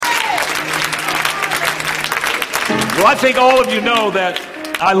Well, I think all of you know that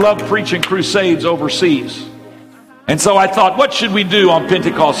I love preaching crusades overseas. And so I thought, what should we do on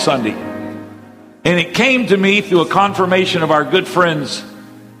Pentecost Sunday? And it came to me through a confirmation of our good friends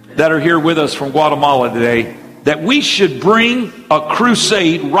that are here with us from Guatemala today, that we should bring a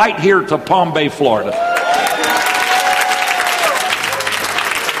crusade right here to Palm Bay, Florida.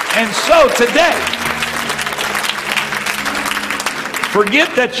 And so today,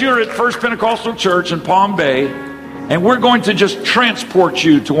 forget that you're at First Pentecostal Church in Palm Bay, and we're going to just transport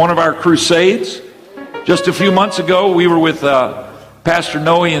you to one of our crusades. Just a few months ago, we were with Pastor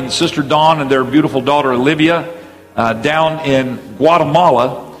Noe and Sister Dawn and their beautiful daughter Olivia down in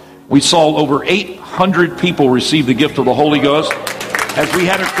Guatemala. We saw over 800 people receive the gift of the Holy Ghost as we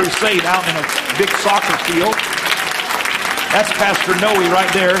had a crusade out in a big soccer field. That's Pastor Noe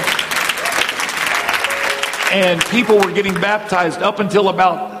right there. And people were getting baptized up until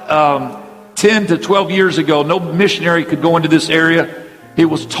about 10 to 12 years ago. No missionary could go into this area. It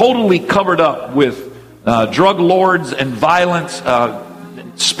was totally covered up with drug lords and violence,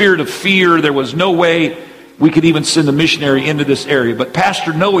 spirit of fear. There was no way we could even send a missionary into this area. But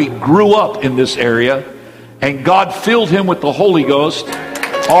Pastor Noe grew up in this area, and God filled him with the Holy Ghost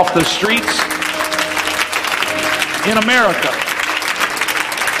off the streets in America.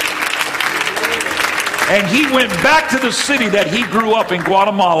 And he went back to the city that he grew up in,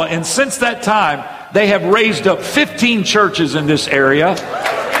 Guatemala, and since that time, they have raised up 15 churches in this area.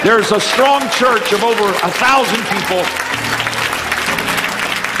 There's a strong church of over 1,000 people.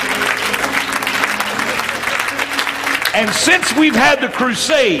 And since we've had the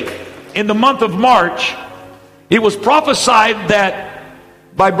crusade in the month of March, it was prophesied that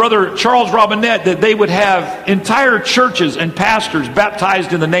by Brother Charles Robinette that they would have entire churches and pastors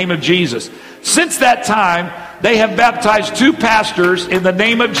baptized in the name of Jesus. Since that time, they have baptized 2 pastors in the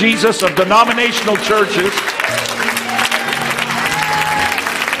name of Jesus of denominational churches.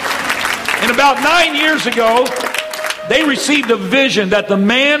 And about 9 years ago, they received a vision that the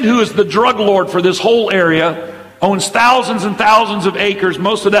man who is the drug lord for this whole area owns thousands and thousands of acres.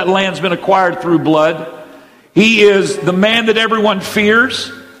 Most of that land's been acquired through blood. He is the man that everyone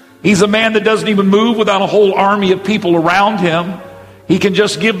fears. He's a man that doesn't even move without a whole army of people around him. He can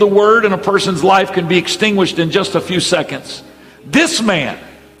just give the word and a person's life can be extinguished in just a few seconds. This man,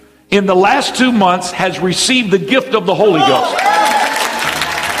 in the last 2 months, has received the gift of the Holy Ghost.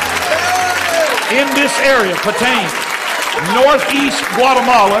 In this area, Petén, northeast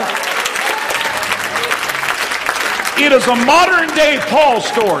Guatemala. It is a modern day Paul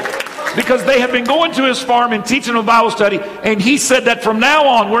story, because they have been going to his farm and teaching a Bible study, and he said that from now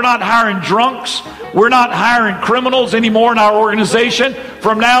on, we're not hiring drunks, we're not hiring criminals anymore in our organization.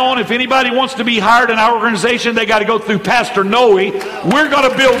 From now on, if anybody wants to be hired in our organization, they got to go through Pastor Noe. We're going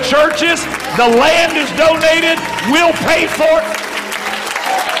to build churches. The land is donated. We'll pay for it.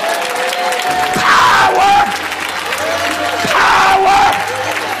 Power! Power!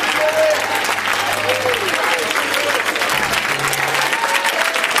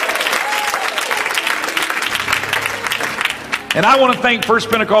 And I want to thank First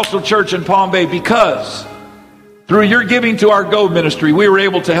Pentecostal Church in Palm Bay, because through your giving to our Go ministry, we were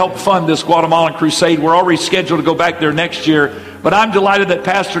able to help fund this Guatemalan crusade. We're already scheduled to go back there next year. But I'm delighted that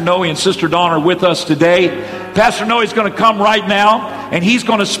Pastor Noe and Sister Dawn are with us today. Pastor Noe is going to come right now, and he's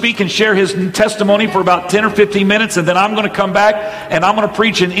going to speak and share his testimony for about 10 or 15 minutes, and then I'm going to come back, and I'm going to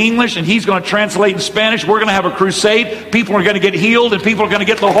preach in English, and he's going to translate in Spanish. We're going to have a crusade. People are going to get healed, and people are going to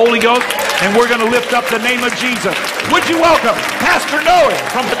get the Holy Ghost, and we're going to lift up the name of Jesus. Would you welcome Pastor Noe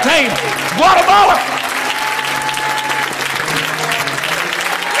from Petén, Guatemala?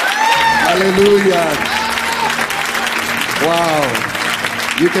 Hallelujah.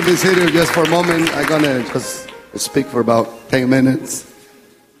 Wow. You can be seated just for a moment. I'm going to just speak for about 10 minutes.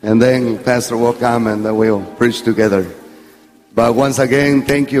 And then Pastor will come and then we'll preach together. But once again,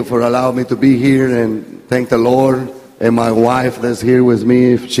 thank you for allowing me to be here. And thank the Lord and my wife that's here with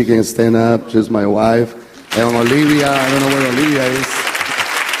me. If she can stand up, she's my wife. And Olivia, I don't know where Olivia is.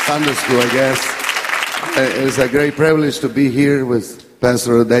 Sunday school, I guess. It's a great privilege to be here with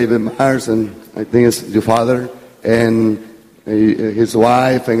Pastor David Myers, and I think it's your father, and his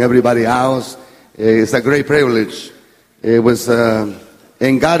wife, and everybody else. It's a great privilege. It was,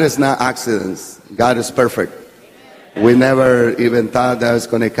 and God is not accidents. God is perfect. We never even thought that I was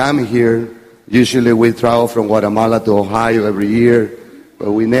going to come here. Usually we travel from Guatemala to Ohio every year,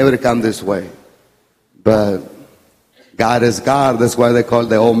 but we never come this way. But God is God. That's why they call it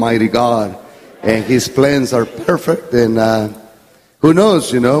the Almighty God. And His plans are perfect. And who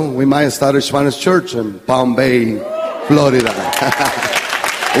knows, we might start a Spanish church in Palm Bay, Florida.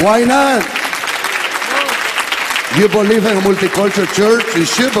 Why not? You believe in a multicultural church, you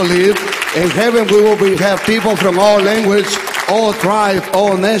should believe. In heaven we will have people from all language, all tribes,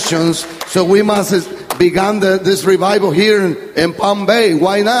 all nations. So we must begin this revival here in Palm Bay.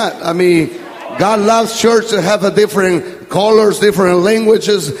 Why not? I mean, God loves church to have a different colors, different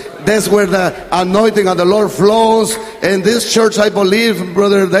languages. That's where the anointing of the Lord flows. In this church, I believe,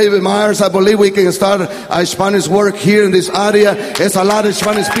 Brother David Myers, I believe we can start a Spanish work here in this area. There's a lot of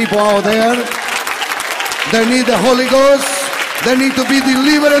Spanish people out there. They need the Holy Ghost. They need to be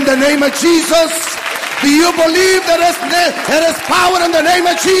delivered in the name of Jesus. Do you believe there is power in the name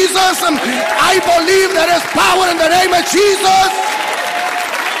of Jesus? I believe there is power in the name of Jesus.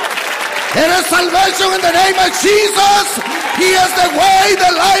 There is salvation in the name of Jesus. He is the way,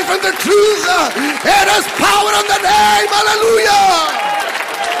 the life, and the truth. There is power in the name. Hallelujah.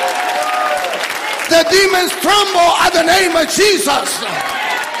 The demons tremble at the name of Jesus.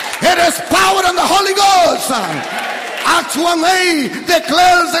 There is power in the Holy Ghost. Acts 1:8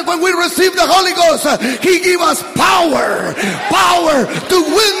 declares that when we receive the Holy Ghost, He gives us power to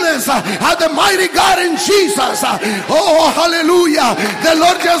witness of the mighty God in Jesus. Oh, hallelujah. The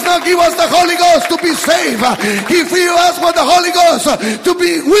Lord does not give us the Holy Ghost to be saved. He fills us with the Holy Ghost to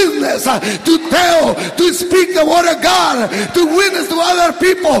be witness, to tell, to speak the word of God, to witness to other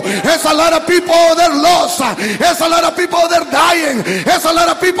people. There's a lot of people that are lost. There's a lot of people that are dying. There's a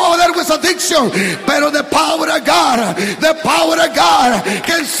lot of people that are with addiction. But the power of God, the power of God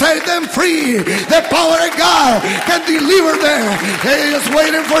can set them free. The power of God can deliver them. He is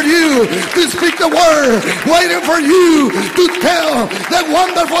waiting for you to speak the word, waiting for you to tell the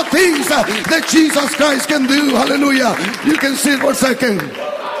wonderful things that Jesus Christ can do. Hallelujah. You can sit for a second.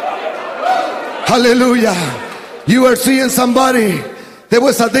 Hallelujah. You are seeing somebody that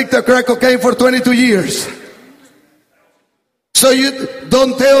was addicted to crack cocaine for 22 years. So you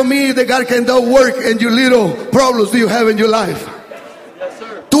don't tell me that God can do work in your little problems you have in your life. Yes,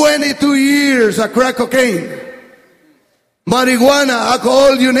 sir. 22 years of crack cocaine, marijuana,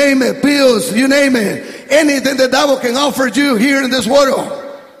 alcohol, you name it, pills, you name it. Anything the devil can offer you here in this world.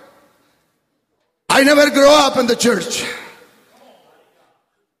 I never grew up in the church.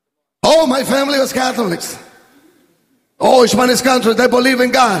 Oh, my family was Catholics. Oh, Spanish country, they believe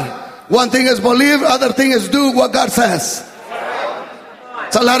in God. One thing is believe, other thing is do what God says.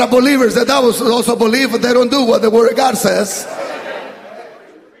 It's a lot of believers that also believe, but they don't do what the word of God says.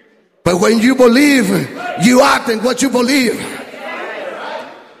 But when you believe, you act in what you believe.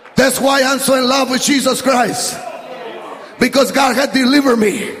 That's why I'm so in love with Jesus Christ. Because God had delivered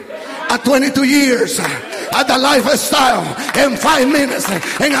me at 22 years at the lifestyle in 5 minutes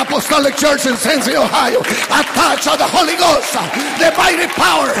in Apostolic Church in Sensi, Ohio. A touch of the Holy Ghost, the mighty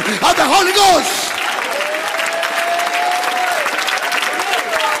power of the Holy Ghost.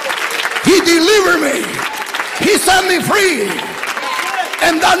 He delivered me. He set me free.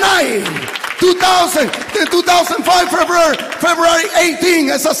 And that night, 2005, February 18,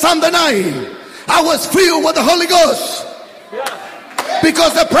 it's a Sunday night, I was filled with the Holy Ghost.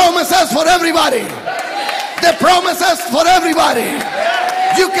 Because the promise is for everybody. The promise is for everybody.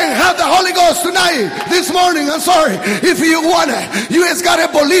 You can have the Holy Ghost tonight, this morning. I'm sorry. If you want it, you just got to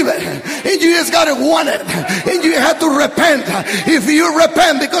believe it. And you just got to want it. And you have to repent. If you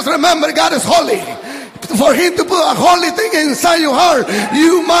repent, because remember, God is holy. For Him to put a holy thing inside your heart,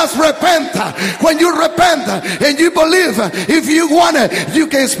 you must repent. When you repent and you believe, if you want it, you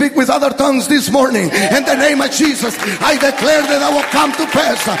can speak with other tongues this morning. In the name of Jesus, I declare that I will come to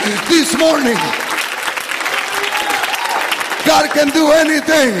pass this morning. God can do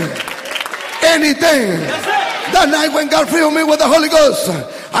anything. Anything. That night when God filled me with the Holy Ghost,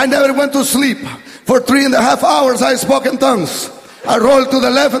 I never went to sleep. For 3.5 hours I spoke in tongues. I rolled to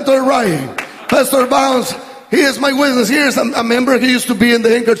the left and to the right. Pastor Bounce, he is my witness. He is a member. He used to be in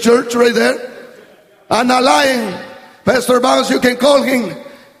the Anchor Church right there. I'm not lying. Pastor Bounce, you can call him.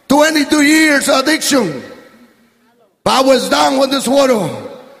 22 years addiction. But I was done with this world.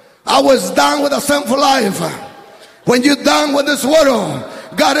 I was done with a sinful life. When you're done with this world,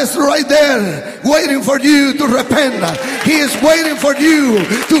 God is right there waiting for you to repent. He is waiting for you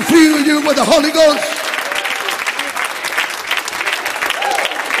to fill you with the Holy Ghost.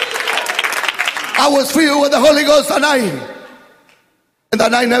 I was filled with the Holy Ghost that night. And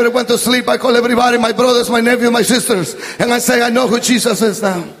that night I never went to sleep. I call everybody, my brothers, my nephews, my sisters. And I say, I know who Jesus is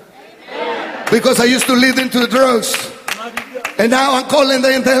now. Because I used to lead into the drugs. And now I'm calling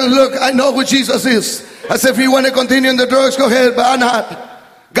them and telling them, look, I know who Jesus is. I said, if you want to continue in the drugs, go ahead. But I'm not.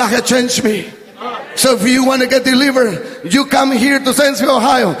 God had changed me. So if you want to get delivered, you come here to Zanesville,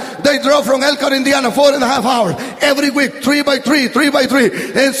 Ohio. They drove from Elkhart, Indiana, 4.5 hours. Every week, 3 by 3, 3 by 3.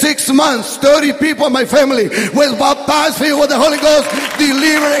 In 6 months, 30 people in my family was baptized, filled with the Holy Ghost,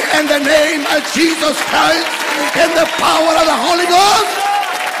 delivered in the name of Jesus Christ, in the power of the Holy Ghost.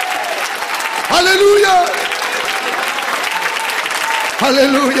 Hallelujah.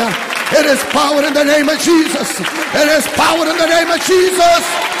 Hallelujah. It is power in the name of Jesus. It is power in the name of Jesus.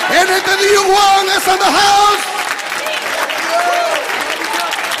 Anything you want is in the house.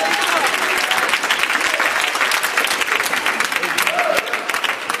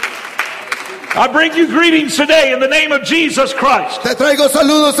 I bring you greetings today in the name of Jesus Christ. Te traigo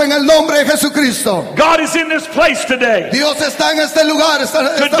saludos en el nombre de Jesucristo. God is in this place today Dios está en este lugar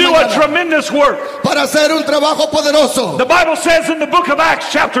to do a tremendous work. para hacer un trabajo poderoso. The Bible says in the book of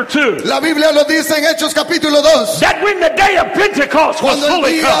Acts chapter 2 La Biblia lo dice en Hechos capítulo 2. that when the day of Pentecost was Cuando el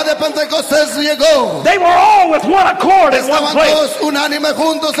fully día come, de Pentecostés llegó, they were all with one accord in one estaban place. todos unánimes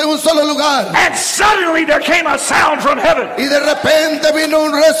juntos en un solo lugar. And suddenly there came a sound from heaven Y de repente vino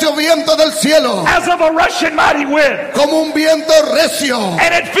un recio viento del cielo, as of a rushing mighty wind. como un viento recio,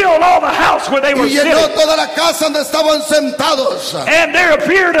 And it filled all the house where they were y llenó sitting. toda la casa donde estaban sentados. And there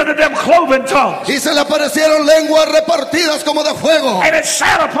appeared unto them cloven tongues. Y se le aparecieron lenguas repartidas como de fuego, And it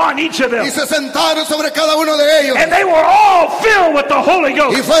sat upon each of them. y se sentaron sobre cada uno de ellos, And they were all filled with the Holy y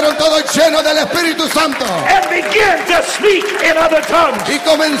Ghost. fueron todos llenos del Espíritu Santo, And began to speak in other tongues. y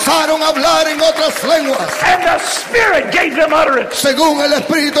comenzaron a hablar en otras lenguas, And the Spirit gave them utterance. según el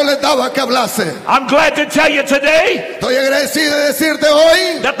Espíritu les daba que hablase. I'm glad to tell you today Estoy agradecido de decirte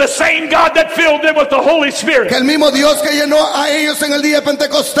hoy that the same God that filled them with the Holy que Spirit el mismo Dios que llenó a ellos en el día de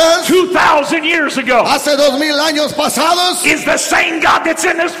Pentecostés 2,000 years ago hace 2000 años pasados is the same God that's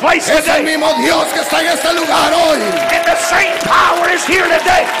in this place es el today. mismo Dios que está en este lugar hoy. And the same power is here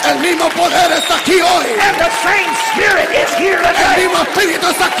today. El mismo poder está aquí hoy. And the same Spirit is here El today. mismo Espíritu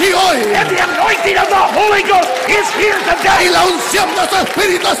está aquí hoy. And the anointing of the Holy Ghost is here Y today. la unción de su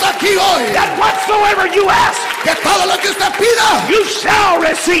Espíritu está aquí hoy. That whatsoever you ask, Que todo lo que usted pida, you shall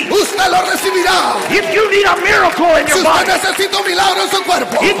receive. usted lo recibirá. If you need a miracle in Si your usted body, necesita un milagro en su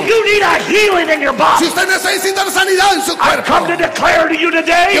cuerpo, if you need a healing in your si body, usted necesita sanidad en su I've come cuerpo, to declare to you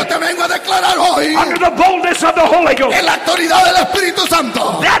today, yo te vengo a declarar hoy, under the boldness of the Holy Ghost, en la autoridad del Espíritu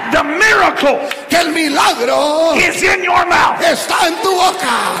Santo, that the miracle que el milagro is in your mouth. está en tu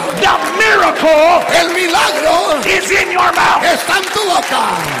boca. The miracle El milagro is in your mouth. está en tu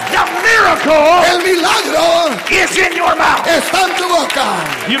boca. The miracle El milagro is in your mouth. está en tu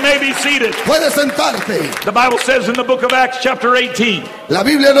boca. You may be seated. Puedes sentarte. The Bible says in the book of Acts chapter 18 La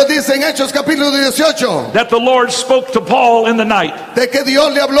Biblia nos dice en Hechos capítulo 18 that the Lord spoke to Paul in the night. de que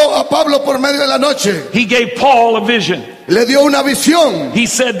Dios le habló a Pablo por medio de la noche. He gave Paul a vision. Le dio una visión He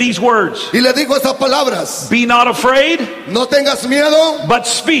said these words, y le dijo estas palabras: be not afraid, no tengas miedo, but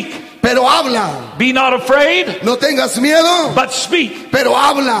speak. pero habla. Be not afraid, No tengas miedo, but speak. pero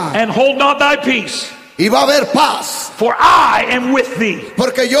habla. And hold not thy peace, Y va a haber paz, for I am with thee.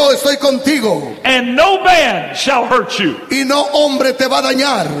 porque yo estoy contigo. And no man shall hurt you. Y no hombre te va a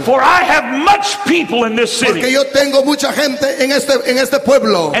dañar, For I have much people in this porque city. yo tengo mucha gente en este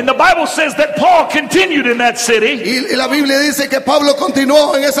pueblo. And the Bible says that Paul continued in that city Y la Biblia dice que Pablo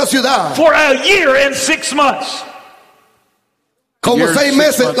continuó en esa ciudad for a year and 6 months, como Years, 6 6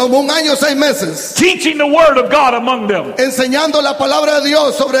 meses, months. como un año, 6 meses, teaching the word of God among them. enseñando la palabra de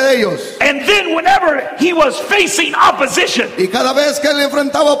Dios sobre ellos. And then whenever he was facing opposition Y cada vez que él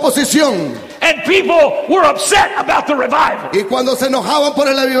enfrentaba oposición, and people were upset about the revival, y cuando se enojaban por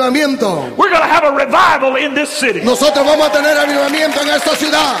el avivamiento, we're going to have a revival in this city. nosotros vamos a tener avivamiento en esta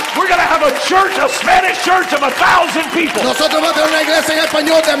ciudad. We're going to have a church, a Spanish church of 1,000 people. Nosotros vamos a tener una iglesia en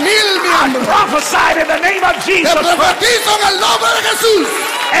español de 1000 I miembros. prophesied in the name of Te Jesus Christ. profetizo en el nombre de Jesús.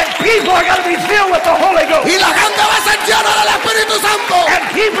 And people are going to be filled with the Holy Ghost. Y la gente va a ser llena del Espíritu Santo. And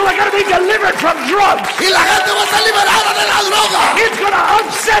people are going to be delivered from drugs. Y la gente va a ser liberada de la droga. It's going to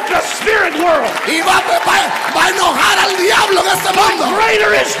upset the spirit world. Y va a enojar al diablo en este mundo.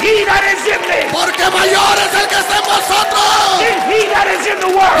 Greater is he that is in me Porque mayor es el que está en vosotros, than he that is in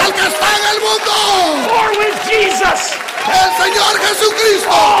the world. el que está en el mundo. For with Jesus, El Señor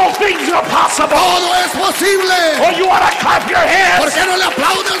Jesucristo. all things are possible. Todo es posible. Or you want to clap your hands ¿Por qué no le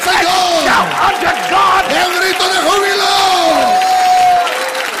aplaude al and Señor? shout unto God. El grito de júbilo.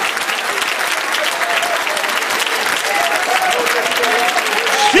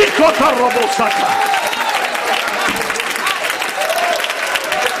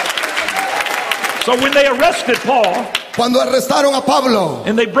 So when they arrested Paul Cuando arrestaron a Pablo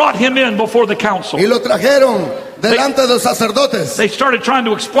and they brought him in before the council, y lo trajeron delante de los sacerdotes. They started trying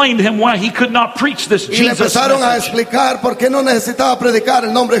to explain to him why he could not preach this Y le Jesus empezaron a message. explicar por qué no necesitaba predicar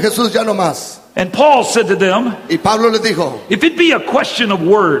el nombre de Jesús ya no más. And Paul said to them, Y Pablo les dijo, if it be a question of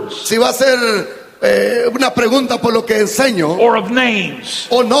words si va a ser una pregunta por lo que enseño, or of names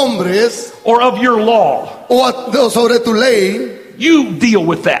o nombres, or of your law, o sobre tu ley, you deal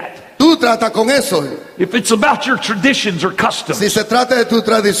with that. tú trata con eso. If it's about your traditions or customs, Si se trata de tu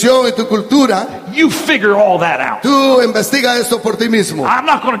tradición y tu cultura, you figure all that out. tú investiga eso por ti mismo. I'm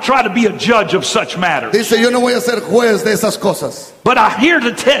not going to try to be a judge of such matters. Dice, yo no voy a ser juez de esas cosas. But I'm here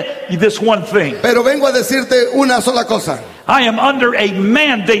to tell you this one thing. Pero vengo a decirte una sola cosa. I am under a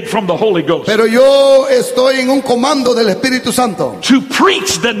mandate from the Holy Ghost Pero yo estoy en un comando del Espíritu Santo to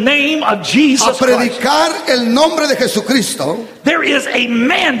preach the name of a Jesus Christ. predicar el nombre de Jesucristo, There is a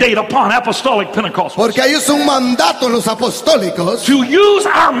mandate upon apostolic Pentecostals porque hay un mandato en los apostólicos to use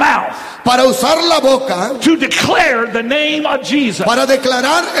our mouth para usar la boca, to declare the name of Jesus. para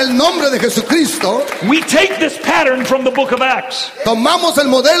declarar el nombre de Jesucristo. We take this pattern from the book of Acts. Tomamos el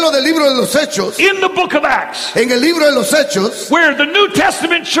modelo del libro de los Hechos, In the book of Acts, en el libro de los Hechos, where the New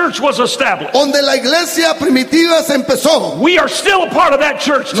Testament church was established. donde la iglesia primitiva se empezó. We are still a part of that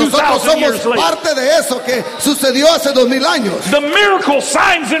church Nosotros 2,000 somos years later. parte de eso que sucedió hace 2000 años. The miracles,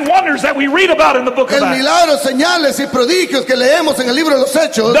 signs, and wonders that we read about in the book of El Acts. milagro, señales y prodigios que leemos en el libro de los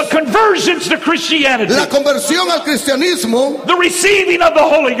Hechos, The conversions to Christianity. la conversión al cristianismo, The receiving of the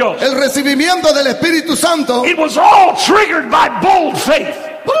Holy Ghost. el recibimiento del Espíritu Santo, It was all triggered by bold faith.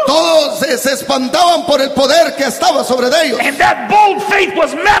 todos se espantaban por el poder que estaba sobre ellos. And that bold faith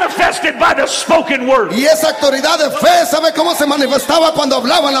was manifested by the spoken word. Y esa autoridad de fe, ¿sabe cómo se manifestaba cuando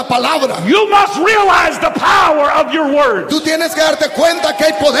hablaban la palabra? You must realize the power of your words. Tú tienes que darte cuenta que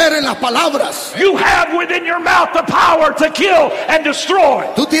hay poder en las palabras. You have within your mouth the power to kill and destroy.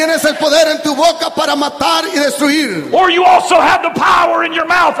 Tú tienes el poder en tu boca para matar y destruir. Or you also have the power in your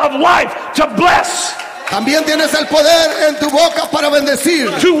mouth of life to bless, También tienes el poder en tu boca para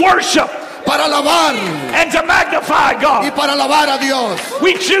bendecir, to worship, para alabar and to magnify y God. para alabar a Dios.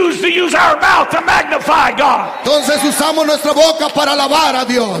 We choose to use our mouth to magnify God. Entonces usamos nuestra boca para alabar a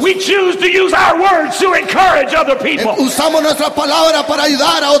Dios. We choose to use our words to encourage other people. Usamos nuestra palabra para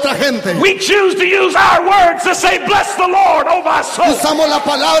ayudar a otra gente. We choose to use our words to say, bless the Lord, oh my soul. Usamos la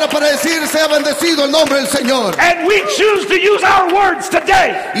palabra para decir, sea bendecido el nombre del Señor. And we choose to use our words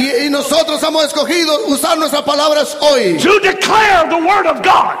today Y nosotros hemos escogido usar nuestras palabras hoy to declare the word of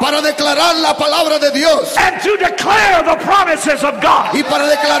God para declarar la palabra de Dios and to declare the promises of God. y para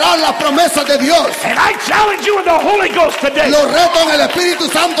declarar las promesas de Dios. And I challenge you in the Holy Ghost today Lo reto en el Espíritu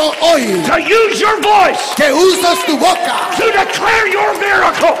Santo hoy, to use your voice que uses tu boca, to declare your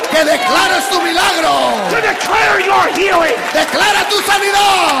miracle, que declares tu milagro, to declare your healing, declara tu to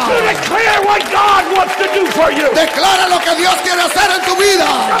sanidad, declare what God wants to do for you. declara lo que Dios quiere hacer en tu vida.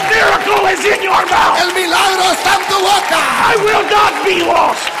 The miracle is in your mouth. El milagro está en tu boca. I will not be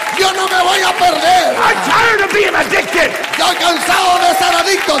lost. Yo no me voy a perder. I'm tired of being addicted. Estoy cansado de ser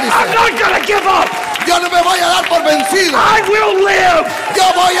adicto, I'm dice. not going to give up. Yo no me voy a dar por vencido. I will live. Yo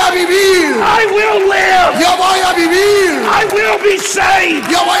voy a vivir. I will live. Yo voy a vivir. I will be saved.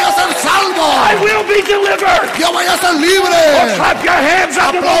 Yo voy a ser salvo. I will be delivered. Yo voy a ser libre. Clap your hands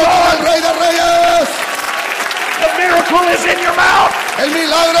unto the Aplauda al Lord. Rey de Reyes. The miracle is in your mouth. El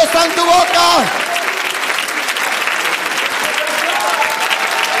milagro está en tu boca.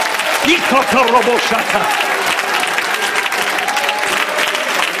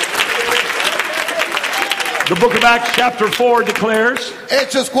 The book of Acts chapter 4 declares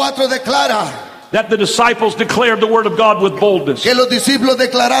Hechos 4 declara that the disciples declared the word of God with boldness. que los discípulos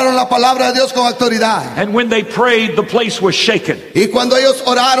declararon la palabra de Dios con autoridad. And when they prayed, the place was shaken. Y cuando ellos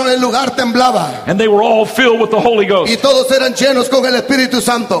oraron, el lugar temblaba. And they were all filled with the Holy Y Ghost. todos eran llenos con el Espíritu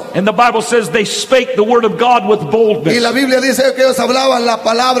Santo. And the Bible says they spake the word of God with Y boldness. la Biblia dice que ellos hablaban la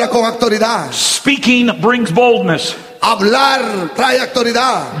palabra con autoridad. Speaking brings boldness. Hablar trae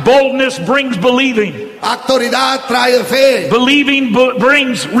autoridad. Boldness brings believing. Autoridad trae fe. Believing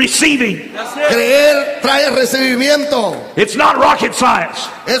brings receiving. Creer trae recibimiento. It's not rocket science.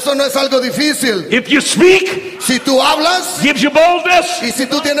 Eso no es algo difícil. If you speak, Si tú hablas gives you boldness. y si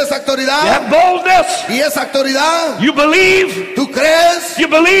tú tienes You autoridad have boldness. y esa autoridad, You believe. tú crees, You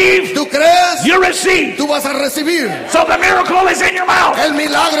believe. tú crees, You receive. tú vas a recibir. So the miracle is in your mouth. El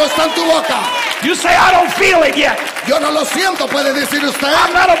milagro está en tu boca. You say, I don't feel it yet. Yo no lo siento, puede decir usted.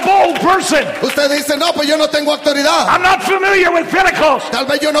 I'm not a bold person. Usted dice, no, pues yo no tengo autoridad. I'm not familiar with Pentecost. Tal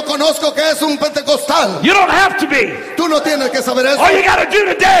vez yo no conozco que es un pentecostal. You don't have to be. Tú no tienes que saber eso. All you got to do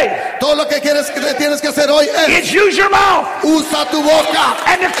today Todo lo que tienes que hacer hoy es It's use your mouth Usa tu boca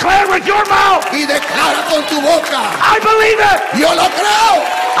and declare with your mouth. y declara con tu boca. I believe it. Yo lo creo.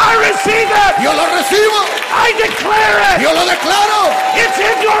 I receive it. Yo lo recibo. I declare it. Yo lo declaro. It's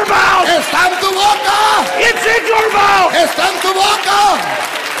in your mouth. Está en tu boca. It's in your mouth. Está en tu boca.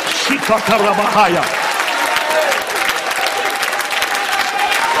 Shikakarabahaya.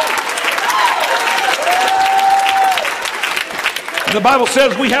 The Bible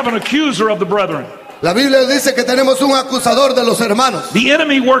says we have an accuser of the brethren. La Biblia dice que tenemos un acusador de los hermanos. The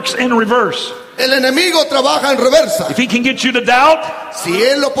enemy works in reverse. El enemigo trabaja en reversa. If he can get you to doubt, Si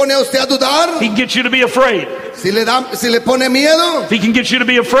él lo pone a usted a dudar, he can get you to be afraid. si le pone miedo, If he can get you to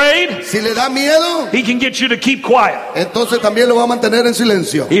be afraid, si le da miedo, he can get you to keep quiet. entonces también lo va a mantener en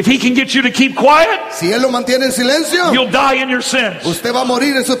silencio. If he can get you to keep quiet, Si él lo mantiene en silencio, you'll die in your sins usted va a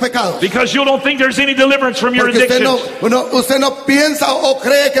morir en sus pecados. because you don't think there's any deliverance from your Porque addictions. usted no piensa o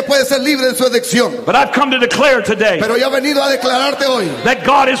cree que puede ser libre de su adicción. But I've come to declare today Pero yo he venido a declararte hoy. that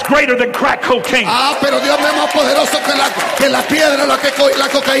God is greater than crack cocaine. Pero Dios es más poderoso que la piedra, la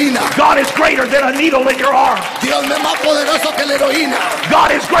cocaína. God is greater than a needle in your arm. Dios es más poderoso que la heroína.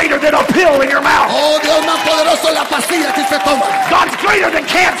 God is greater than a pill in your mouth. Oh, Dios es más poderoso la pastilla que usted toma. God's greater than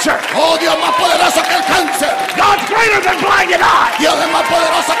cancer. Oh, Dios es más poderoso que el cáncer. God's greater than blinded eyes. Dios es más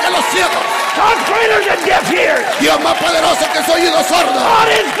poderoso que los ciegos. God's greater than deaf ears. Dios es más poderoso que su oído sordo. God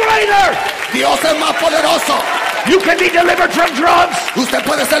is greater. Dios es más poderoso. You can be delivered from drugs. Usted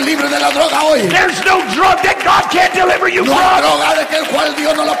puede ser libre de la droga hoy. There's no drug that God can't deliver you No hay from. droga de que el cual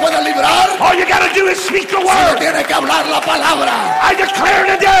Dios no la pueda librar. All you gotta do is speak the Solo word. tiene que hablar la palabra. I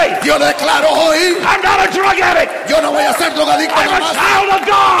declare today, Yo declaro hoy, I'm not a drug addict. yo no voy a ser drogadicto I'm a nada más. child of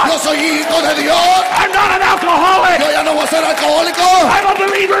God. Yo soy hijo de Dios. I'm not an alcoholic. Yo ya no voy a ser alcohólico. I'm a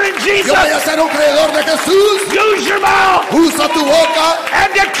believer in Yo voy Jesus. a ser un creedor de Jesús. Use your mouth Usa tu boca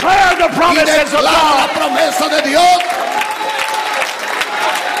and declare the y promises of declara la God. promesa de Dios.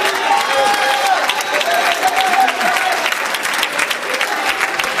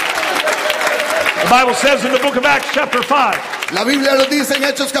 The Bible says in the book of Acts chapter 5 La Biblia lo dice en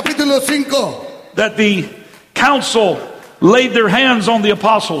Hechos capítulo 5 that the council laid their hands on the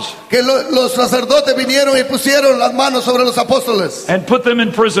apostles que los sacerdotes vinieron y pusieron las manos sobre los apóstoles and put them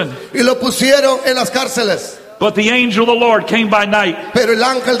in prison. y lo pusieron en las cárceles. But the angel of the Lord came by night Pero el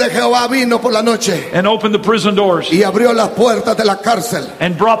ángel de Jehová vino por la noche and opened the prison doors y abrió las puertas de la cárcel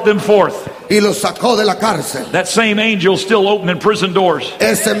and brought them forth. y los sacó de la cárcel. That same angel still opening prison doors.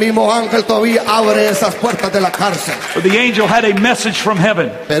 Ese mismo ángel todavía abre esas puertas de la cárcel. But the angel had a message from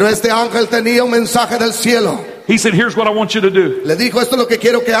heaven. Pero este ángel tenía un mensaje del cielo. He said, here's what I want you to do. Le dijo, esto es lo que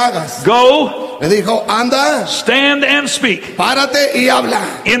quiero que hagas. Go, Le dijo, anda, stand and speak párate y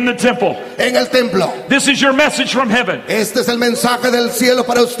habla in the temple. en el templo. This is your message from heaven. Este es el mensaje del cielo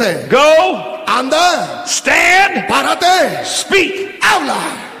para usted. Go, Anda, stand, párate, speak.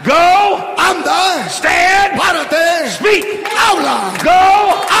 habla. Go, Anda, stand, párate, speak. habla. Go,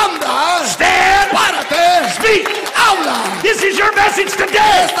 Anda, stand, párate, speak. habla. This is your message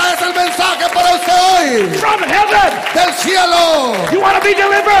today Este es el mensaje para usted hoy. from heaven. Del cielo. You want to be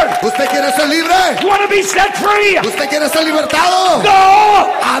delivered? ¿Usted quiere ser libre? You want to be set free? ¿Usted quiere ser libertado? Go,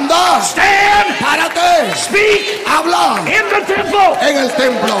 Anda, stand, párate, speak habla in the temple. en el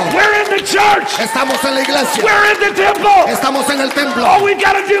templo. We're in the church. Estamos en la iglesia. We're in the temple. Estamos en el templo. All we've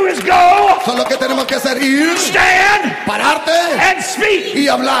got to do is go, Solo que tenemos que hacer ir, stand, pararte and speak. y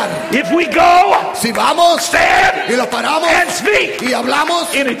hablar. If we go, Si vamos stand, y lo paramos and speak, y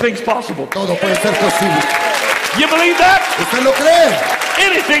hablamos, anything's possible. todo puede ser posible. You believe that? ¿Usted lo cree?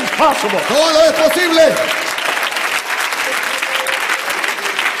 Anything's possible. Todo es posible.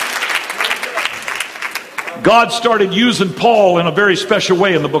 God started using Paul in a very special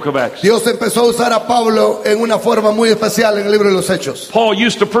way in the book of Acts. Dios empezó a usar a Pablo en una forma muy especial en el libro de los Hechos. Paul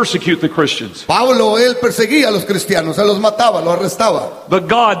used to persecute the Christians, Pablo, él perseguía a los cristianos, él los mataba, los arrestaba. but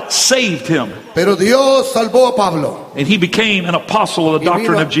God saved him, Pero Dios salvó a Pablo and he became an apostle of the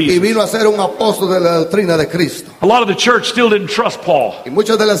doctrine of y Jesus. vino a ser un apóstol de la doctrina de Cristo. A lot of the church still didn't trust Paul. Y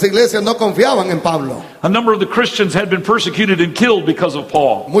muchas de las iglesias no confiaban en Pablo. A number of the Christians had been persecuted and killed because of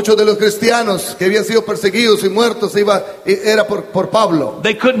Paul. Muchos de los cristianos que habían sido perseguidos y muertos era por Pablo.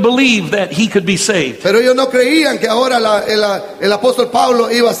 They couldn't believe that he could be saved. Pero ellos no creían que ahora el apóstol Pablo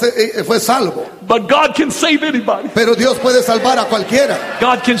fue salvo. But God can save anybody. Pero Dios puede salvar a cualquiera.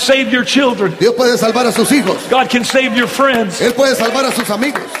 God can save your children. Dios puede salvar a sus hijos. God can save your friends. Él puede salvar a sus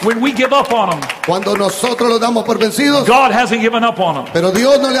amigos. When we give up on them, Cuando nosotros los damos por vencidos, God hasn't given up on them. pero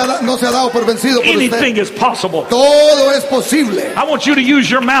Dios no se ha dado por vencido por Anything usted. is possible. Todo es posible. I want you to use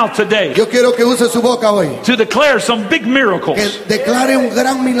your mouth today Yo quiero que use su boca hoy. to declare some big miracles. Que declare un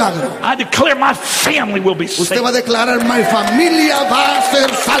gran milagro. I declare my family will be Usted saved. va a declarar: mi familia va a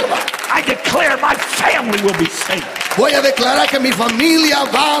ser salva. I declare my family will be saved. Voy a declarar que mi familia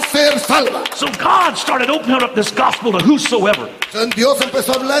va a ser salva. So God started opening up this gospel to whosoever. Dios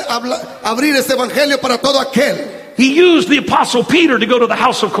empezó a abrir este evangelio para todo aquel. He used the apostle Peter to go to the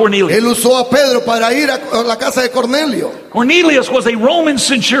house of Cornelius. Él usó a Pedro para ir a la casa de Cornelio. Cornelius was a Roman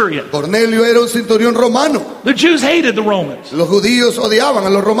centurion. Cornelio era un centurión romano. The Jews hated the Romans, Los judíos odiaban a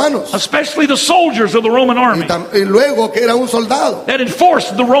los romanos. especially the soldiers of the Roman army Y luego que era un soldado. that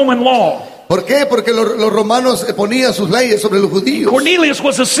enforced the Roman law. ¿Por qué? Porque los romanos ponían sus leyes sobre los judíos. Cornelius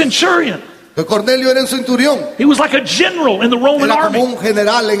was a centurion. Cornelio era un centurión. He was like a general in the Roman Era como army. un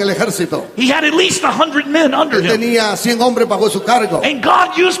general en el ejército. He had at least 100 men under Él him. tenía 100 hombres bajo su cargo. And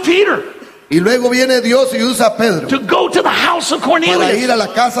God used Peter Y luego viene Dios y usa a Pedro to go to the house of para ir Cornelius a la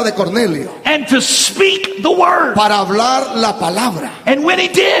casa de Cornelio, and to speak the word. para hablar la palabra. And when he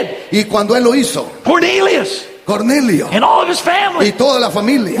did, Y cuando él lo hizo, Cornelius Cornelio and all of his y family toda la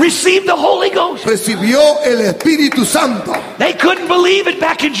familia received the Holy Ghost. recibió el Espíritu Santo. They couldn't believe it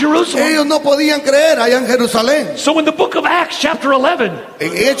back in Jerusalem. Ellos no podían creer allá en Jerusalén. So in the book of Acts chapter 11,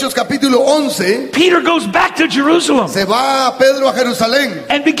 En Hechos capítulo 11 Peter goes back to Jerusalem se va Pedro a Jerusalén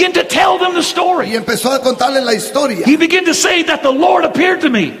and began to tell them the y story. empezó a contarles la historia. He began to say that the Lord appeared to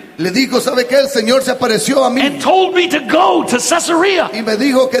me Le dijo: ¿sabe qué? El Señor se apareció a mí and told me to go to Caesarea, y me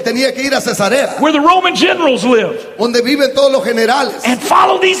dijo que tenía que ir a Cesarea, where the Roman generals live, donde viven todos los generales. and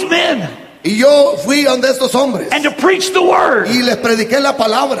follow these men Y yo fui donde estos hombres and to preach the word. y les prediqué la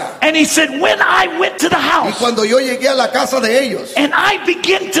palabra. And he said, when I went to the Y house cuando yo llegué a la casa de ellos and I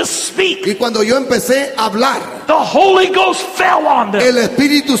began to speak, y cuando yo empecé a hablar, the Holy Ghost fell on them. el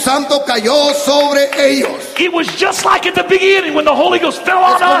Espíritu Santo cayó sobre ellos. It was just like at the beginning when the Holy Ghost fell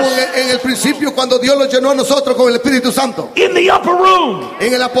Es on como us en el principio cuando Dios los llenó a nosotros con el Espíritu Santo. in the upper room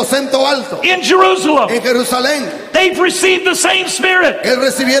En el aposento alto, in Jerusalem. en Jerusalén, They've received the same spirit. él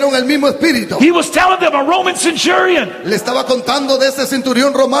recibieron el mismo Espíritu. He was telling them a Roman centurion Le estaba contando de ese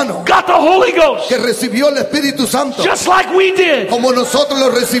centurión romano got the Holy Ghost que recibió el Espíritu Santo just like we did. como nosotros lo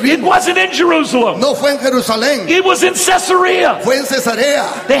It recibimos. wasn't in Jerusalem. No fue en Jerusalén, It was in Caesarea, fue en Cesarea.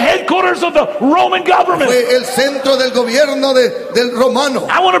 the headquarters of the Roman government. Fue el centro del gobierno del romano.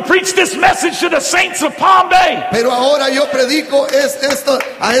 I want to preach this message to the saints of Palm Bay. Pero ahora yo predico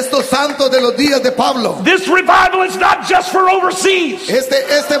a estos santos de los días de Pablo. This revival is not just for overseas.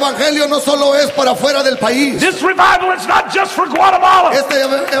 Este evangelio no solo es para fuera del país. This revival is not just for Guatemala. Este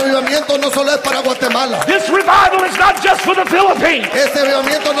avivamiento no solo es para Guatemala. This revival is not just for the Philippines. Este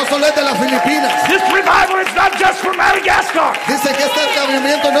avivamiento no solo es de las Filipinas. This revival is not just for Madagascar. Dice que este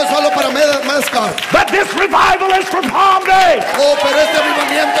avivamiento no es solo para Madagascar. But this revival is for Palm Bay. Oh, pero este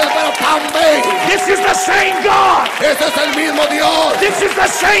avivamiento es para Palm Bay. This is the same God. Ese es el mismo Dios. This is the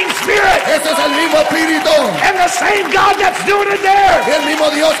same Spirit. Ese es el mismo Espíritu. And the same God that's doing it there El mismo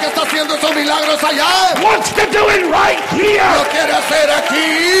Dios que está haciendo esos milagros allá. wants to do it right Lo here. quiere hacer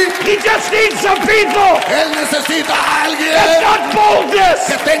aquí. He just needs some people Él necesita a alguien that's got boldness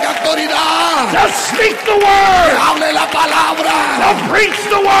que tenga autoridad, to speak the que word, hable la palabra, to preach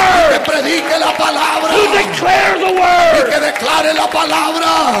the que word, predique la palabra, to declare the y word. que declare la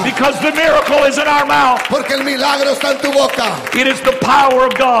palabra. Because the miracle is in our mouth. Porque el milagro está en tu boca. It is the power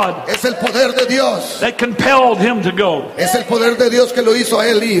of God Es el poder de Dios. that compelled him to go. Es el poder de Dios que lo hizo a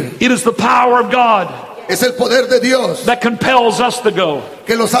él ir. It is the power of God Es el poder de Dios that compels us to go,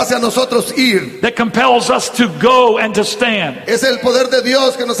 que los hace a nosotros ir. that compels us to go and to stand Es el poder de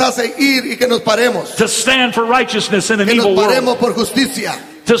Dios que nos hace ir y que nos paremos. for righteousness in an Que nos evil world, paremos por justicia.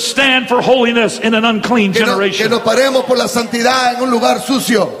 to stand for holiness in an unclean Que generation, nos paremos por la santidad en un lugar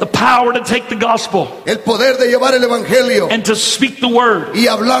sucio. the power to take the gospel El poder de llevar el evangelio and to speak the word. y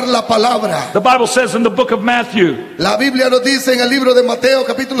hablar la palabra. The Bible says in the book of Matthew, La Biblia nos dice en el libro de Mateo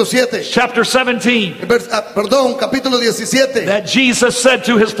capítulo 7, chapter 17, capítulo 17, that Jesus said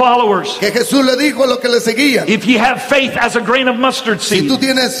to his followers, que Jesús le dijo a los que le seguían: if ye have faith as a grain of mustard si tú seed,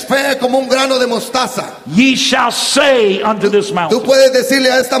 tienes fe como un grano de mostaza, ye shall say unto this tú mountain. puedes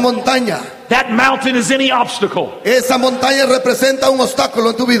decirle a esta montaña. That mountain is any obstacle, Esa montaña representa un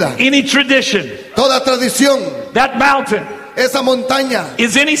obstáculo en tu vida. any tradition. Toda tradición, That mountain esa montaña,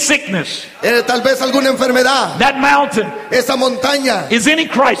 is any sickness. tal vez alguna enfermedad, That mountain esa montaña, is any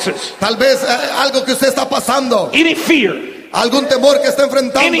crisis, tal vez algo que usted está pasando, any fear, algún temor que está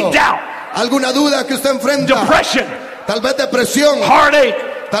enfrentando, any doubt, alguna duda que usted enfrenta, depression, tal vez depresión, heartache.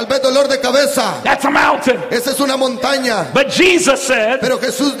 tal vez dolor de cabeza. That's a mountain. Esa es una montaña. But Jesus said, Pero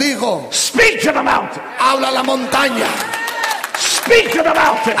Jesús dijo, speak to the mountain. habla a la montaña, Speak to the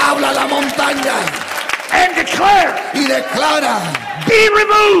mountain. habla a la montaña And declare, y declara, be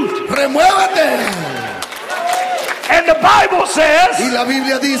removed. remuévete. And the Bible says, Y la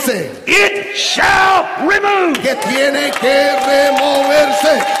Biblia dice it shall remove. que tiene que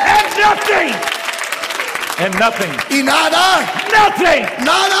removerse. And nothing. And nothing. Y nada, Nothing.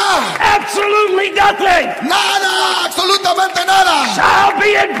 nada, Absolutely nothing. nada, absolutamente nada Shall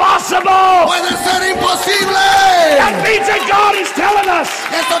be impossible. puede ser imposible. That means that God is telling us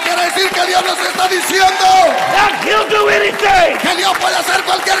Esto quiere decir que Dios nos está diciendo that He'll do anything que Dios puede hacer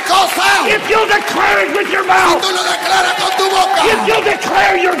cualquier cosa. if you'll declare it with your Si mouth. tú lo declaras con tu boca, If you'll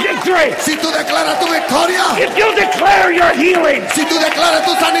declare your victory. si tú declaras tu victoria, If you'll declare your healing. si tú declaras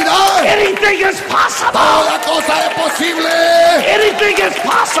tu sanidad, Anything is possible. toda cosa es posible. Anything is Todo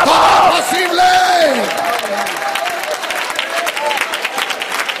possible. es posible.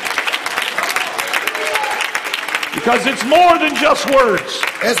 Because it's more than just words.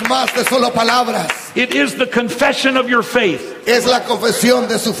 Es más de solo palabras. It is the confession of your faith Es la confesión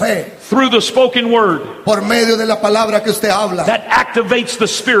de su fe through the spoken word por medio de la palabra que usted habla. that activates the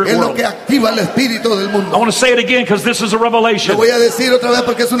spirit Es lo world. que activa el espíritu del I mundo. want to say it again because this is a Lo revelation. voy a decir otra vez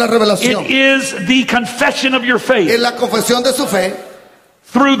porque es una revelación. It is the confession of your Es faith la confesión de su fe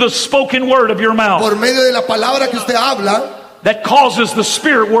through the spoken word of your mouth por medio de la palabra que usted habla. that causes the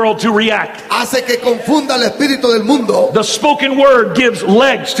spirit world to react. Hace que confunda el espíritu del mundo. The spoken word gives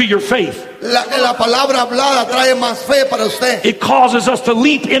legs to your faith. La palabra hablada trae más fe para usted. It causes us to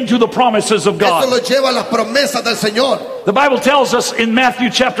leap into the promises of Esto God. lo lleva a las promesas del Señor. The Bible tells us in Matthew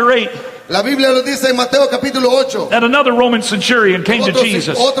chapter 8 La Biblia lo dice en Mateo capítulo 8. that another Roman centurion came to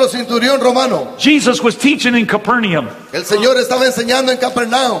Jesus. Otro centurión romano. Jesus was teaching in Capernaum, El Señor estaba enseñando en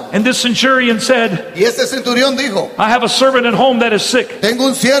Capernaum. and this centurion said, Y ese centurión dijo, I have a servant at home that is sick. tengo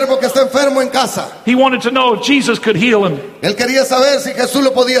un siervo que está enfermo en casa. He wanted to know if Jesus could heal him. Él quería saber si Jesús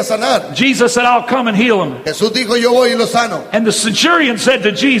lo podía sanar. Jesus said, I'll come and heal him. Jesús dijo, yo voy y lo sano. And the centurion said to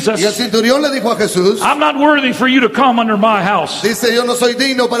Y el Jesus, centurión le dijo a Jesús, I'm not worthy for you to come under my house, dice, yo no soy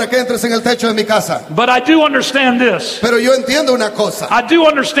digno para que entres en el techo de mi casa. but I do understand this. Pero yo entiendo una cosa. I do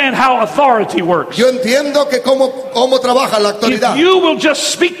understand how authority works. Yo entiendo que cómo trabaja la autoridad. If you will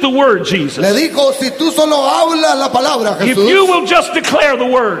just speak the word, Jesus, Le dijo, si tú solo hablas la palabra, if Jesús, you will just declare the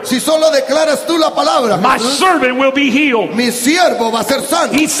word, si solo declaras tú la palabra, my Jesús, servant will be healed. mi siervo va a ser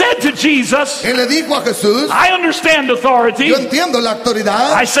sano. He said to Jesus, Él le dijo a Jesús, I understand authority. yo entiendo la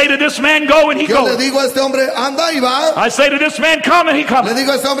autoridad. I say to this man, go, and he Yo le goes. digo a este hombre, anda y va. I say to this man, come, and he Le comes.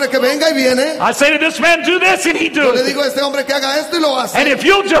 digo a este hombre que venga y viene. I say to this man, do this, and he Yo le does. digo a este hombre que haga esto y lo hace. And if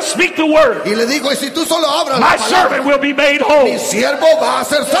you'll just speak the word, Y le digo, y si tú solo hablas my la servant palabra, will be made mi whole. siervo va a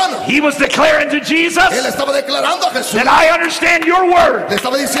ser sano. He was declaring to Él Jesus estaba declarando a Jesús. that I understand your word. Le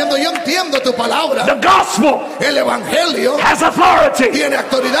estaba diciendo, yo entiendo tu palabra. The gospel El evangelio has authority tiene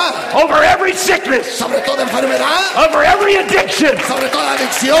autoridad over every sickness, sobre toda enfermedad, over every addiction, sobre toda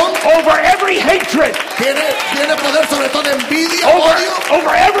adicción. over every hatred, Tiene poder sobre toda envidia, odio.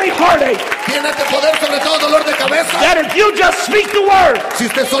 over every heartache. Tiene poder sobre todo dolor de cabeza. That if you just speak the word, Si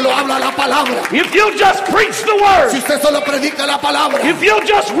usted solo habla la palabra, if you just preach the si word, usted solo predica la palabra, if you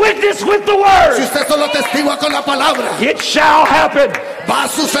just witness with the si word, usted solo testigua con la palabra, it shall happen. va a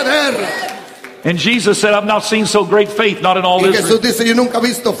suceder. And Jesus said, I've not seen so great faith, not in all Y Israel. Jesús dice, yo nunca he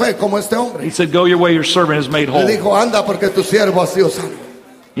visto fe como este hombre. He said, go your way, your servant is made Le whole. dijo, anda porque tu siervo ha sido sano.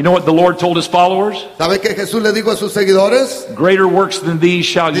 You know what the Lord told his followers? ¿Sabe qué Jesús le dijo a sus seguidores? Greater works than these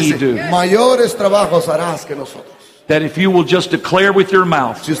shall ye Dice, do. mayores trabajos harás que nosotros. That if you will just declare with your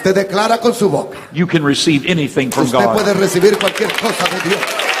mouth, Si usted declara con su boca, you can receive anything from usted God. puede recibir cualquier cosa de Dios.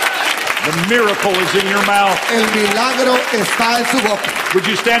 The miracle is in your mouth. El milagro está en su boca. Would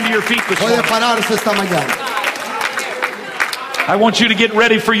you stand to your feet this Puede morning? pararse esta mañana. I want you to get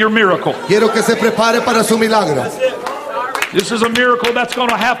ready for your miracle. Quiero que se prepare para su milagro. This is a miracle that's going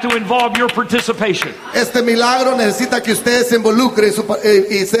to have to involve your participation. Este milagro necesita que usted se involucre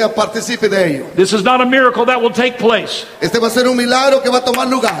y sea participe de ello. This is not a miracle that will take place Este va a ser un milagro que va a tomar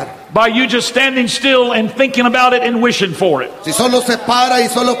lugar. by you just standing still and thinking about it and wishing for it. Si solo se para y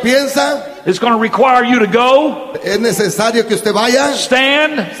solo piensa, It's going to require you to go, es necesario que usted vaya,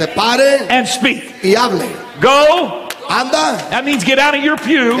 stand, se pare and speak. y hable. Go, Anda. That means get out of your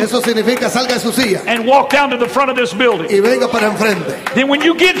pew Eso significa salga de su silla and walk down to the front of this building. y venga para enfrente. Then when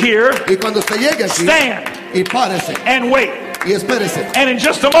you get here, Y cuando usted llegue aquí, stand y párese and wait. y espérese. And in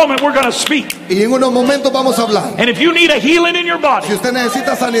just a moment, we're going to speak. Y en unos momentos vamos a hablar. And if you need a healing in your Si body, usted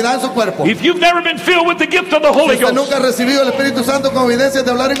necesita sanidad en su cuerpo, if you've never been filled with the gift of the si Holy usted Ghost, nunca ha recibido el Espíritu Santo con evidencia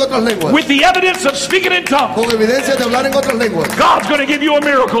de hablar en otras lenguas, with the evidence of speaking in tongues, con evidencia de hablar en otras lenguas, God's going to give you a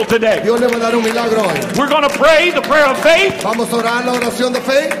miracle today. Dios le va a dar un milagro hoy. We're going to pray the prayer of faith, Vamos a orar la oración de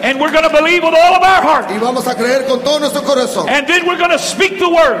fe and we're going to believe with all of our heart. y vamos a creer con todo nuestro corazón. And then we're going to speak the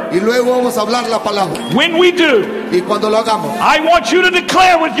word. Y luego vamos a hablar la palabra. When we do, Y cuando lo hagamos, I want you to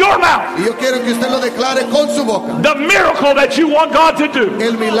declare with your mouth y yo quiero que usted lo declare con su boca, the miracle that you want God to do.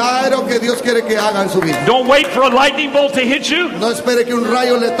 el milagro que Dios quiere que haga en su vida. Don't wait for a lightning bolt to hit you. No espere que un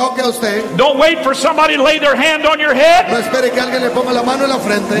rayo le toque a usted. Don't wait for somebody to lay their hand on your head. No espere que alguien le ponga la mano en la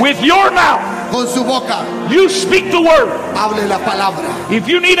frente. With your mouth, Con su boca, you speak the word. hable la palabra. If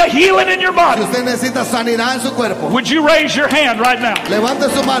you need a healing in your Si body, usted necesita sanidad en su cuerpo, would you raise your hand right now? levante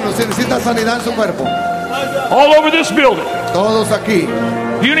su mano si necesita sanidad en su cuerpo. All over this building. Todos aquí.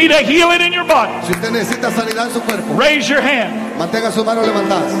 If you need a healing in your body, Si usted necesita sanidad en su cuerpo, raise your hand. mantenga su mano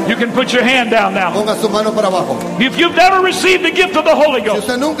levantada. You can put your hand down now. Ponga su mano para abajo. If you've never received the gift of the Holy Si Ghost,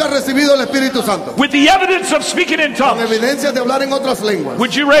 usted nunca ha recibido el Espíritu Santo, with the evidence of speaking in con tongues, evidencia de hablar en otras lenguas,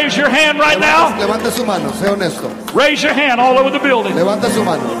 would you raise your hand right now? levante su mano, sea honesto. Raise your hand all over the building. Levante su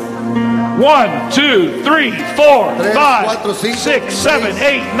mano. 1, 2, 3, 4, 3, 5, 4, 5, 6, 7, 6.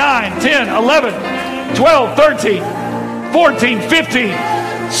 8, 9, 10, 11, 12, 13, 14,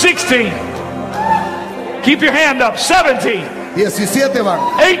 15, 16. Keep your hand up. 17, 17 van.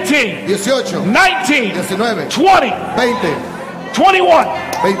 18, 18, 19, 19, 20, 20, 21.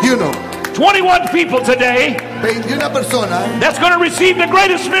 21. 21 people today 21 personas that's going to receive the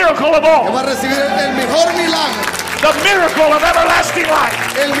greatest miracle of que all. van a recibir el mejor milagro, The miracle of everlasting life.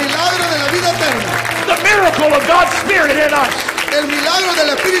 el milagro de la vida eterna, The miracle of God's Spirit in us. el milagro del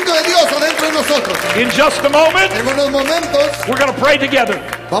Espíritu de Dios adentro de nosotros. In just a moment, En unos momentos we're going to pray together.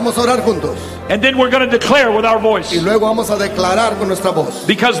 vamos a orar juntos And then we're going to declare with our voice. y luego vamos a declarar con nuestra voz,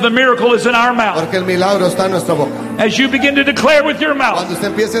 Because the miracle is in our mouth. porque el milagro está en nuestra boca. As you begin to declare with your mouth Cuando usted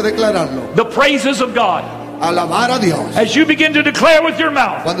empiece a declararlo, the praises of God. alabar a Dios. As you begin to declare with your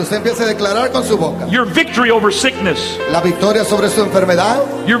mouth Cuando usted empiece a declarar con su boca your victory over sickness, la victoria sobre su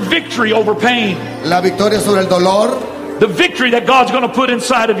enfermedad, your victory over pain, la victoria sobre el dolor, the victory that God's going to put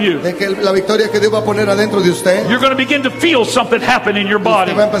inside of you, de que la victoria que Dios va a poner adentro de usted, you're going to begin to feel something happen in your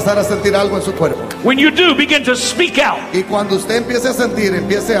body. usted va a empezar a sentir algo en su cuerpo. When you do, begin to speak out Y cuando usted empiece a sentir,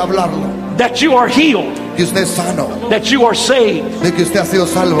 empiece a hablarlo, that you are healed, que usted es sano, that you are saved, de que usted ha sido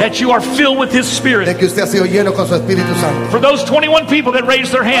salvo, that you are filled with His de Spirit. que usted ha sido lleno con su Espíritu Santo. For those 21 people that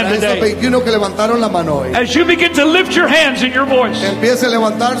raised their hand Para esos today, 21 que levantaron la mano hoy, as you begin to lift your hands in your voice empiece a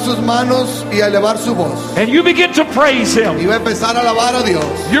levantar sus manos y a elevar su voz. and you begin to praise Him, Y va a empezar a alabar a Dios.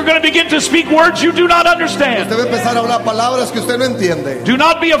 you're going to begin to speak words you do not understand. Usted va a empezar a hablar palabras que usted no entiende. Do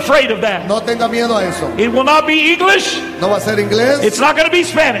not be afraid of that. No tenga miedo a eso. It will not be English. No va a ser inglés, It's not going to be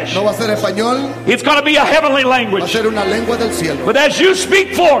Spanish. no va a ser español, It's going to be a heavenly va a language. ser una lengua del cielo. But as you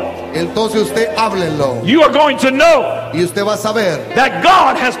speak forth, Entonces usted háblelo you are going to know y usted va a saber that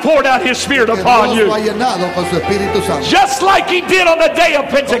God has poured out His Spirit que upon Dios lo ha you. llenado con su Espíritu Santo. Just like He did on the day of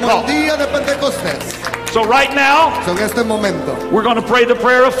Como el Pentecost. día de Pentecostés. So right now, So, en este momento we're going to pray the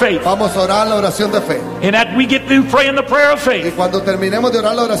prayer of faith. vamos a orar la oración de fe. And as we get through praying the prayer of Y faith, cuando terminemos de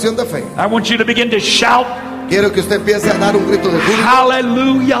orar la oración de fe, I want you to begin to shout, quiero que usted empiece a dar un grito de júbilo.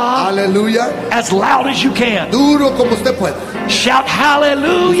 hallelujah, Aleluya. as loud as you can. Duro como usted pueda. Shout Va a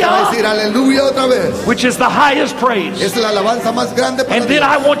hallelujah, decir aleluya otra vez. which is the highest praise. Es la alabanza más grande para And then Dios.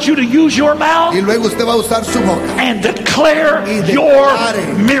 I want you to use your mouth Y luego usted va a usar su boca and declare y your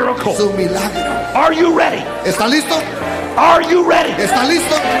declare miracle. su milagro. Are you ready? ¿Está listo? Are you ready? ¿Está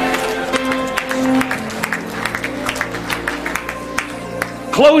listo?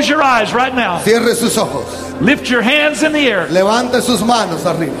 Close your eyes right now. Cierre sus ojos. Lift your hands in the air. Levante sus manos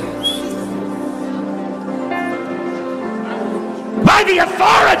arriba. By the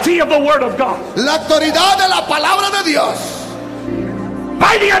authority of the Word of God, La autoridad de la palabra de Dios,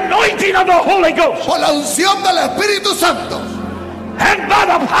 by the anointing of the Holy Ghost, por la unción del Espíritu Santo and by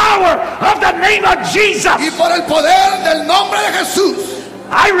the power of the name of Jesus, y por el poder del nombre de Jesús,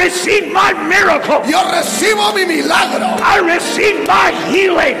 I receive my miracle. yo recibo mi milagro. I receive my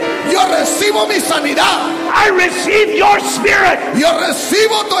healing. Yo recibo mi sanidad. I receive your Spirit Yo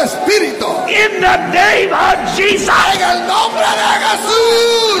recibo tu espíritu. in the name of Jesus. En el nombre de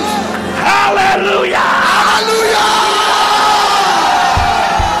Jesús. Hallelujah. Aleluya.